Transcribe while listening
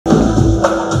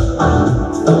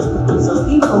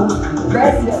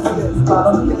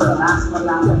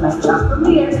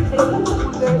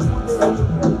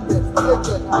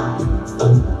Alright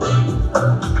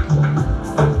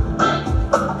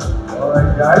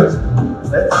guys,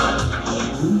 let's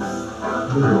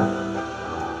do it.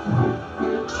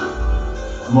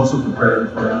 I'm also preparing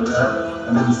for that.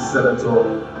 And then Senator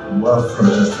welcome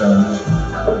to stand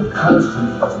the country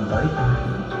tonight.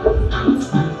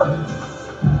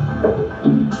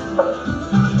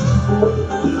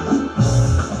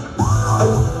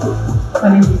 My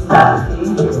name is Darcy.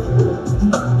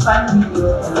 Fun video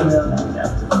and real life.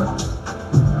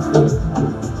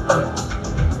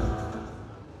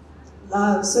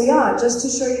 So yeah, just to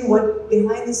show you what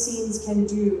behind the scenes can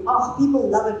do. Oh, people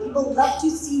love it. People love to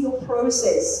see your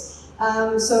process.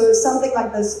 So something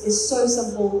like this is so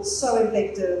simple, so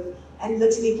effective, and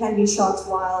literally can be shot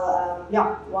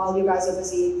while you guys are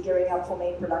busy gearing up for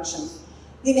main production.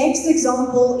 The next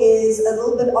example is a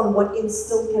little bit on what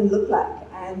Instill can look like,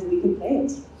 and we can play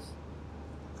it.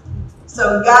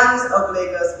 So Gangs of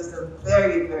Lagos is a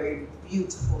very, very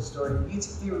beautiful story,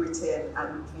 beautifully written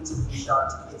and beautifully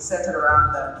shot. It's centered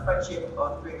around the friendship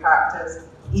of three characters,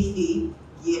 Ife,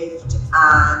 Gift,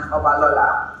 and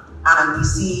Obalola. And we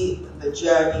see the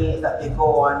journey that they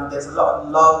go on. There's a lot of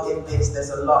love in this,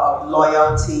 there's a lot of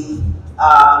loyalty.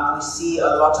 We see a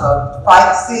lot of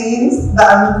fight scenes that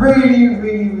I'm really,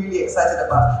 really, really excited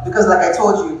about. Because like I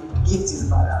told you, Gift is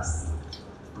badass.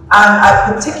 And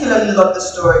I particularly love the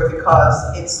story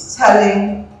because it's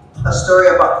telling a story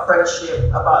about friendship,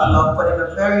 about love, but in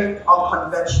a very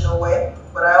unconventional way.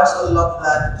 But I also love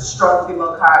that strong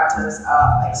female characters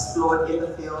are explored in the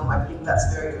film. I think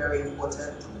that's very, very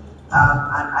important.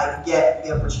 And I get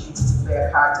the opportunity to play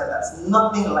a character that's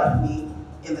nothing like me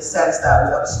in the sense that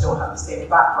we obviously don't have the same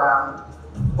background.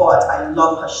 But I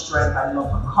love her strength, I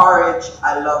love her courage,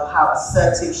 I love how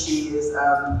assertive she is.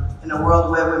 In a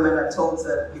world where women are told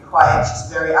to be quiet, she's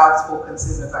very outspoken,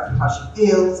 says exactly how she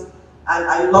feels. And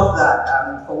I love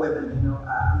that for women, you know.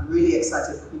 I'm really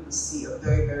excited for people to see a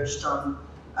very, very strong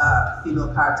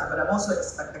female character, but I'm also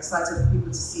excited for people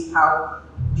to see how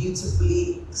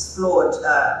beautifully explored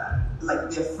like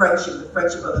their friendship, the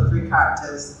friendship of the three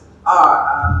characters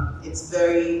are. It's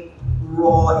very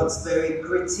raw, it's very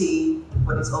gritty,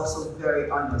 but it's also very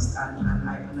honest, and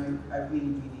I really,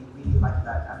 really, really like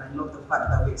that. And I love the fact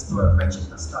that we explore a friendship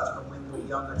that starts from when they were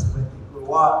younger to when they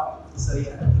grew up. So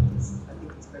yeah, I think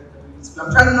it's very, very beautiful.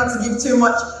 I'm trying not to give too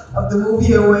much of the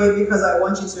movie away because I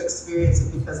want you to experience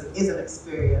it, because it is an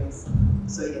experience.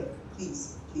 So yeah,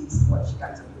 please watch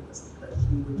Gangs of Lagos because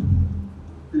you will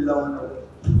be blown away.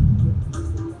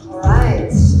 All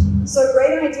right. So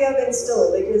great idea of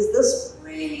Instill, because this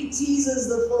really teases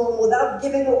the film without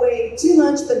giving away too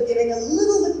much, but giving a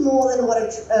little bit more than what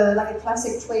like a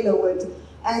classic trailer would.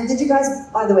 And did you guys,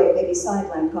 by the way, maybe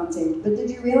sideline content, but did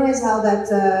you realize how that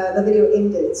the video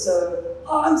ended? So,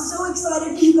 oh, I'm so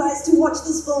excited for you guys to watch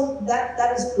this film. That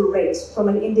is great from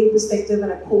an ending perspective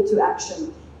and a call to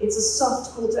action. It's a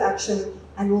soft call to action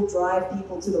and will drive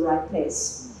people to the right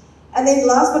place. And then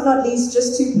last but not least,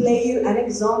 just to play you an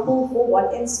example for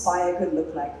what Inspire could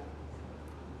look like.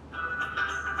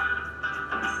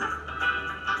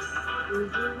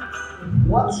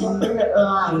 What's your favorite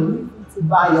line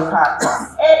by your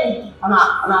character? Hey, I'm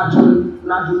not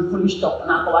doing polish talk.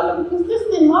 Is this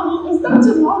the mommy? Is that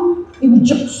the mommy? It would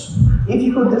just. If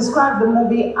you could describe the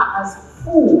movie as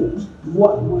food,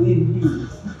 what would it be?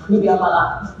 Maybe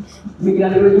amala, maybe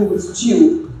an already with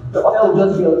stew. The oil will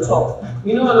just be on top.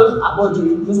 You know those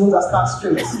aboji, those ones that start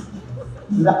straight.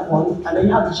 That one, and then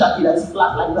you have the shaki that is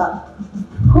flat like that.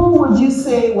 Who would you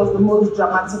say was the most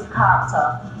dramatic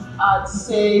character? I'd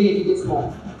say Lady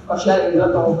Dismal, because she had a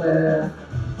lot of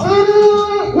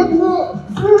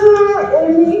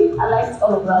I liked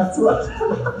all of that. So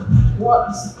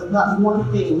what's that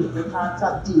one thing the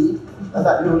character did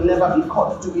that you'll never be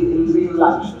caught doing in real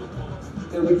life?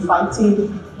 They'll be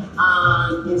fighting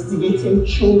and instigating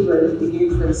children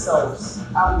against themselves.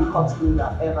 I won't be caught doing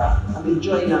that ever. I'm a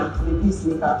joiner, I'm a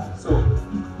peacemaker, so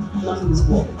not in this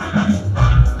world.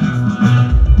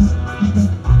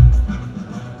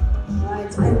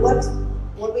 Right, and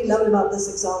what we loved about this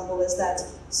example is that,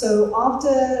 so after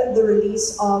the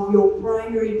release of your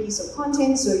primary piece of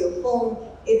content, so your film,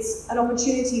 it's an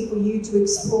opportunity for you to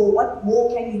explore what more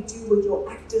can you do with your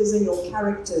actors and your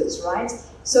characters, right?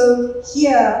 So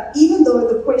here, even though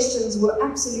the questions were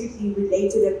absolutely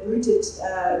related and rooted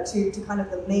to kind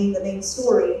of the main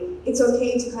story, it's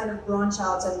okay to kind of branch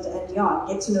out and yeah,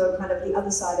 get to know kind of the other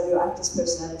side of your actor's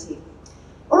personality.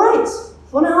 All right,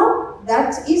 for now,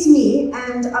 that is me,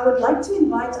 and I would like to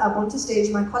invite up onto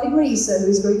stage my colleague Marisa,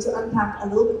 who's going to unpack a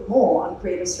little bit more on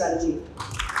creative strategy.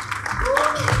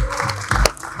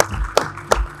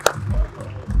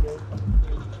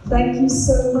 Thank you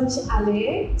so much,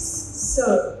 Alex.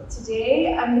 So,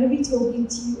 today I'm going to be talking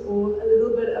to you all a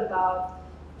little bit about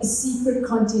a secret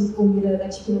content formula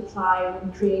that you can apply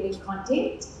when creating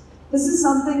content. This is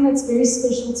something that's very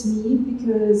special to me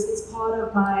because it's part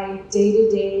of my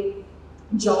day-to-day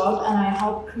job, and I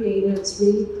help creatives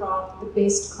really craft the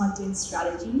best content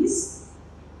strategies.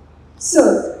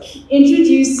 So,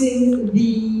 introducing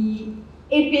the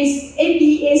APSCCT.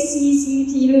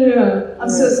 I'm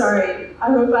so sorry. I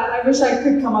wish I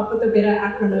could come up with a better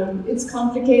acronym. It's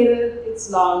complicated, it's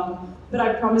long, but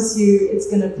I promise you it's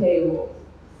gonna pay off.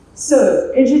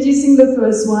 So, introducing the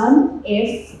first one,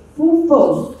 F for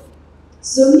film.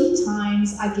 So many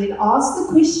times I get asked the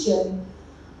question,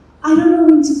 I don't know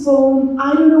when to film,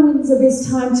 I don't know when's the best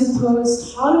time to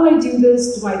post, how do I do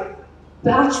this? Do I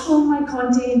batch film my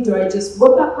content? Do I just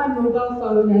whip up my mobile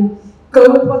phone and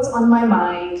go with what's on my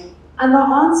mind? And the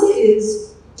answer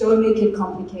is, don't make it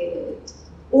complicated.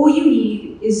 All you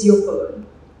need is your phone.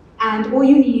 And all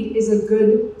you need is a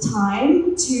good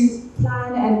time to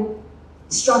plan and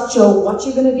structure what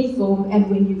you're gonna be filming and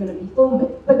when you're gonna be filming.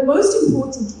 But most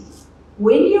importantly,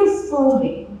 when you're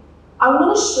filming, I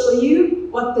wanna show you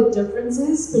what the difference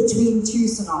is between two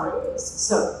scenarios.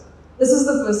 So, this is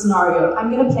the first scenario. I'm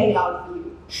gonna play it out for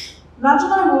you. Imagine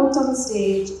I walked on the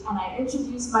stage and I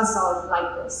introduced myself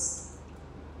like this.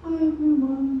 Hi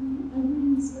everyone,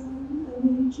 I'm Lisa, I'm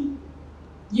Adesua.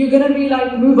 You're gonna be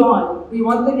like, move on. We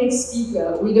want the next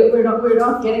speaker. We're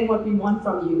not getting what we want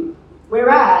from you.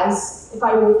 Whereas, if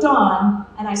I walked on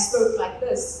and I spoke like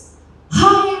this,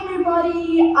 hi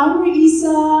everybody, I'm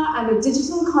Raisa, I'm a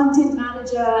digital content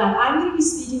manager, and I'm going to be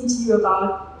speaking to you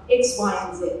about X, Y,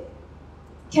 and Z.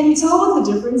 Can you tell what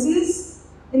the difference is?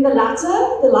 In the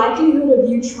latter, the likelihood of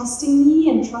you trusting me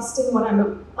and trusting what I'm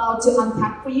about to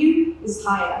unpack for you is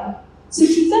higher. So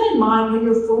keep that in mind when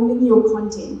you're filming your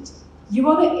content. You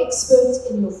are the expert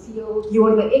in your field, you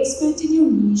are the expert in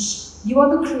your niche, you are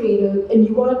the creative, and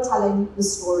you are telling the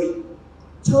story.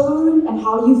 Tone and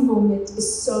how you film it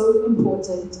is so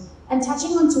important. And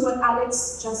touching on to what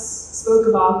Alex just spoke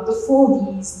about, the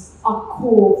 4 V's are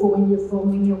core for when you're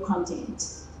filming your content.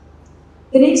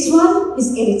 The next one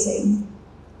is editing.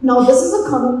 Now, this is a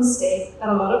common mistake that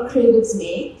a lot of creatives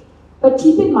make, but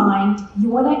keep in mind, you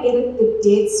want to edit the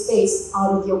dead space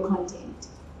out of your content.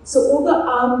 So all the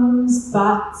ums,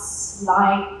 buts,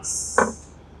 likes,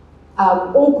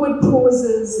 awkward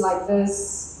pauses like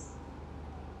this,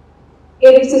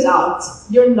 edit it out.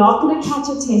 You're not going to catch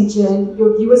attention,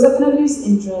 your viewers are going to lose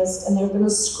interest, and they're going to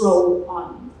scroll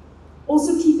on.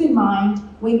 Also keep in mind,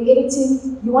 when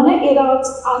editing, you want to edit out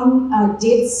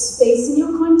dead space in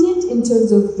your content in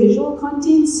terms of visual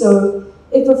content. So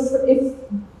if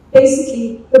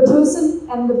basically the person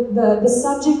and the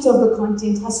subject of the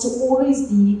content has to always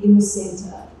be in the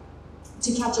center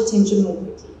to catch attention more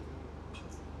quickly.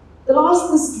 The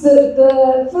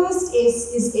first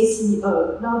S is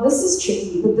SEO. Now this is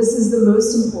tricky, but this is the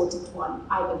most important one,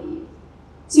 I believe.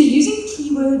 So using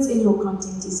keywords in your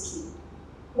content is key.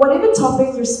 Whatever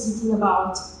topic you're speaking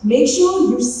about, make sure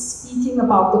you're speaking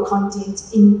about the content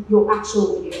in your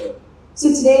actual video. So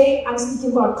today, I'm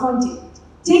speaking about content.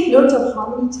 Take note of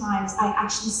how many times I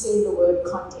actually say the word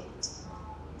content.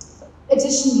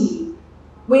 Additionally,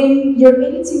 when you're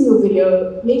editing your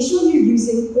video, make sure you're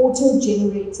using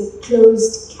auto-generated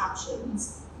closed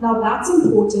captions. Now that's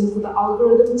important for the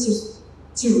algorithm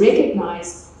to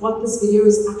recognize what this video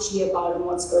is actually about and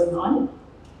what's going on.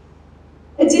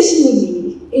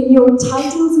 Additionally, in your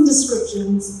titles and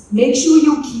descriptions, make sure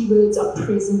your keywords are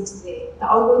present there. The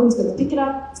algorithm's going to pick it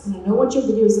up, it's going to know what your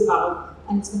video is about,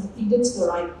 and it's going to feed it to the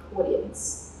right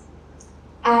audience.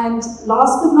 And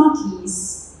last but not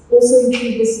least, also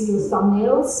include this in your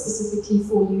thumbnails, specifically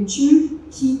for YouTube.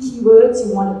 Key keywords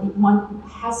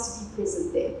has to be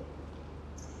present there.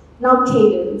 Now,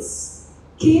 cadence.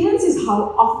 Cadence is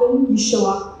how often you show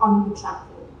up on the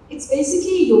platform. It's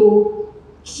basically your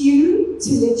cue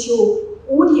to let your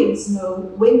audience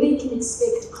know when they can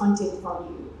expect content from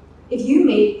you. If you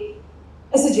make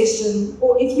a suggestion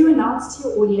or if you announce to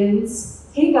your audience,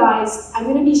 hey guys, I'm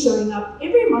going to be showing up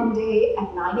every Monday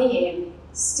at 9 a.m.,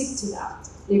 stick to that.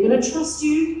 They're going to trust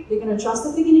you, they're going to trust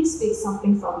that they can expect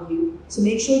something from you, so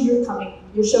make sure you're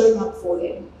showing up for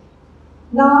them.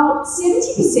 Now,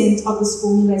 70% of this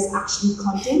formula is actually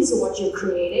content, so what you're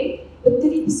creating, but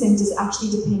 30% is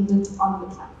actually dependent on the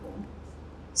platform.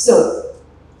 So,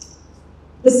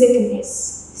 the second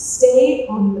S, stay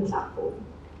on the platform.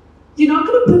 You're not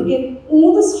going to put in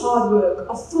all this hard work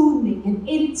of filming and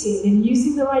editing and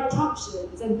using the right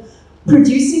captions and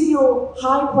producing your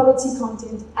high quality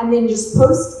content and then just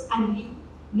post and leave.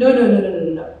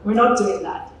 No. We're not doing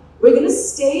that. we're going to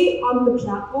stay on the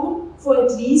platform for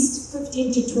at least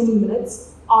 15 to 20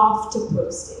 minutes after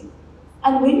posting.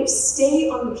 And when you stay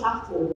on the platform,